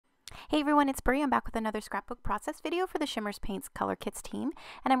Hey everyone, it's Brie. I'm back with another scrapbook process video for the Shimmerz Paints Color Kits team,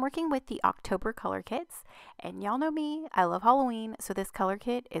 and I'm working with the October color kits. And y'all know me, I love Halloween, so this color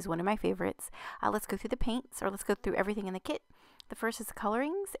kit is one of my favorites. Let's go through the paints, or let's go through everything in the kit. The first is the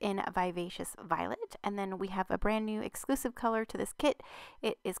colorings in Vivacious Violet, and then we have a brand new exclusive color to this kit.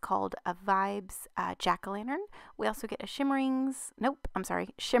 It is called a Vibes Jack-o'-lantern. We also get a Shimmerz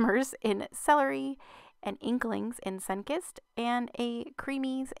in Celery, and Inklings in Sunkissed, and a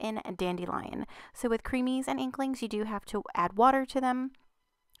Creamies in Dandelion. So with Creamies and Inklings, you do have to add water to them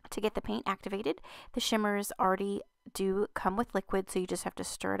to get the paint activated. The shimmers already do come with liquid, so you just have to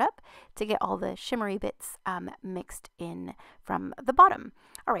stir it up to get all the shimmery bits mixed in from the bottom.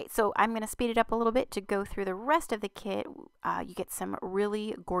 All right, so I'm going to speed it up a little bit to go through the rest of the kit. You get some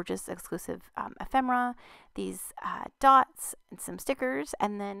really gorgeous exclusive ephemera, these dots, and some stickers,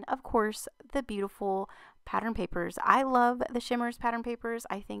 and then of course the beautiful pattern papers. I love the Shimmerz pattern papers.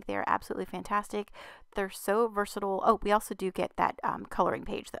 I think they're absolutely fantastic. They're so versatile. Oh, we also do get that coloring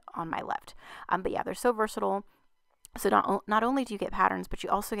page on my left. But yeah, they're so versatile. So not only do you get patterns, but you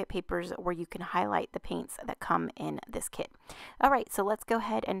also get papers where you can highlight the paints that come in this kit. All right, so let's go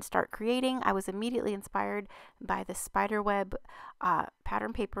ahead and start creating. I was immediately inspired by the spiderweb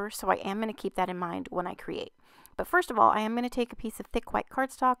pattern paper, so I am going to keep that in mind when I create. But first of all, I am going to take a piece of thick white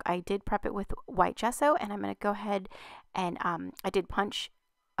cardstock. I did prep it with white gesso, and I'm going to go ahead and I did punch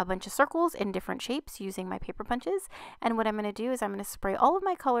a bunch of circles in different shapes using my paper punches. And what I'm going to do is I'm going to spray all of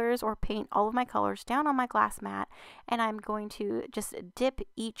my colors, or paint all of my colors, down on my glass mat, and I'm going to just dip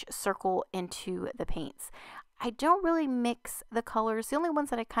each circle into the paints. I don't really mix the colors. The only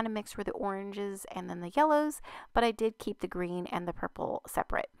ones that I kind of mixed were the oranges and then the yellows, but I did keep the green and the purple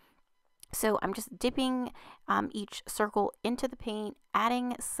separate. So I'm just dipping each circle into the paint,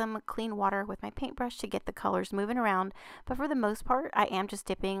 adding some clean water with my paintbrush to get the colors moving around. But for the most part, I am just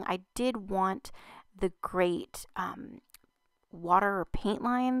dipping. I did want the great water or paint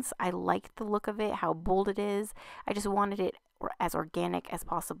lines. I liked the look of it, how bold it is. I just wanted it as organic as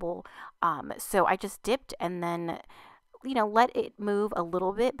possible. So I just dipped and then let it move a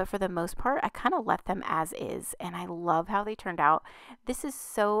little bit, but for the most part, I kind of left them as is, and I love how they turned out. This is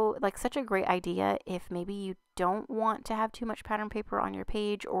such a great idea if maybe you don't want to have too much pattern paper on your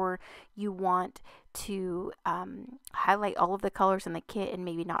page, or you want to highlight all of the colors in the kit and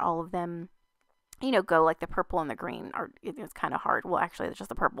maybe not all of them go like the purple and the green, or it's kind of hard. Well, actually, it's just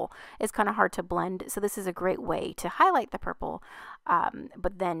the purple. It's kind of hard to blend. So this is a great way to highlight the purple,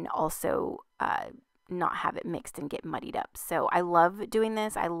 but then also not have it mixed and get muddied up. So I love doing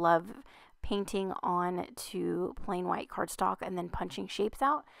this. I love painting on to plain white cardstock and then punching shapes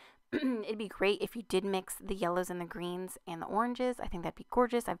out. It'd be great if you did mix the yellows and the greens and the oranges. I think that'd be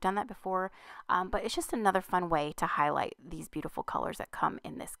gorgeous. I've done that before, but it's just another fun way to highlight these beautiful colors that come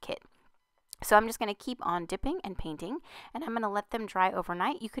in this kit. So I'm just going to keep on dipping and painting, and I'm going to let them dry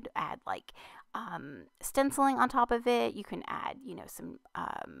overnight. You could add like stenciling on top of it. You can add, some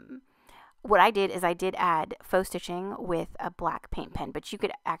what I did is I did add faux stitching with a black paint pen, but you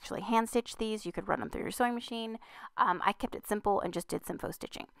could actually hand stitch these. You could run them through your sewing machine. I kept it simple and just did some faux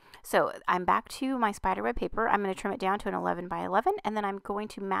stitching. So I'm back to my spiderweb paper. I'm going to trim it down to an 11 by 11, and then I'm going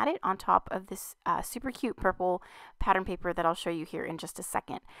to mat it on top of this super cute purple pattern paper that I'll show you here in just a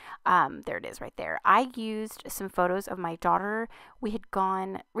second. There it is right there. I used some photos of my daughter. We had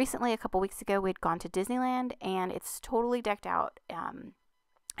gone recently, a couple weeks ago, we had gone to Disneyland, and it's totally decked out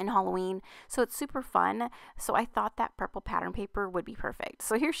in Halloween, so it's super fun. So I thought that purple pattern paper would be perfect.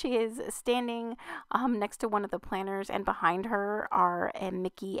 So here she is standing next to one of the planners, and behind her are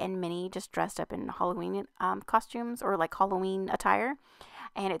Mickey and Minnie just dressed up in Halloween costumes, or like Halloween attire,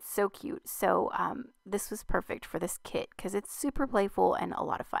 and it's so cute. So this was perfect for this kit because it's super playful and a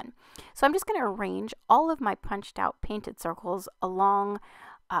lot of fun. So I'm just going to arrange all of my punched out painted circles along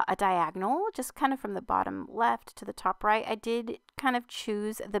a diagonal, just kind of from the bottom left to the top right. I did kind of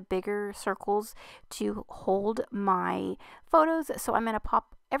choose the bigger circles to hold my photos, so I'm going to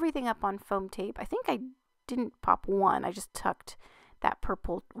pop everything up on foam tape. I think I didn't pop one, I just tucked that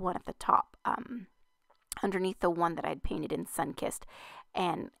purple one at the top underneath the one that I'd painted in Sunkissed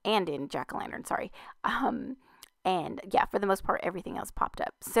and in Jack-o'-lantern, sorry. And yeah, for the most part, everything else popped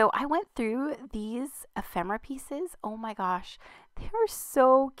up. So I went through these ephemera pieces. Oh my gosh, they're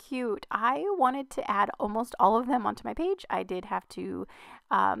so cute. I wanted to add almost all of them onto my page. I did have to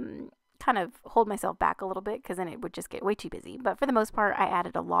kind of hold myself back a little bit because then it would just get way too busy. But for the most part, I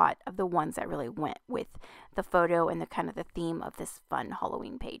added a lot of the ones that really went with the photo and the kind of the theme of this fun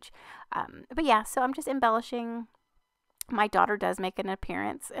Halloween page. But yeah, so I'm just embellishing My daughter does make an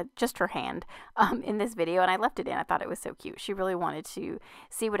appearance, just her hand, in this video, and I left it in. I thought it was so cute. She really wanted to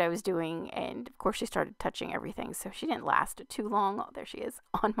see what I was doing, and of course she started touching everything, so she didn't last too long. Oh, there she is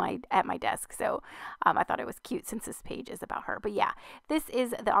at my desk. So I thought it was cute since this page is about her. But yeah, this is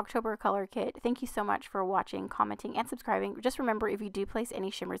the October color kit. Thank you so much for watching, commenting, and subscribing. Just remember, if you do place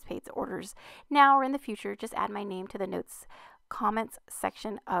any Shimmerz Paints orders now or in the future, just add my name to the notes comments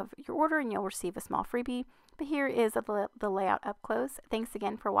section of your order and you'll receive a small freebie. But here is the layout up close. Thanks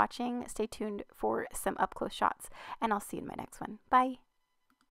again for watching. Stay tuned for some up close shots, and I'll see you in my next one. Bye.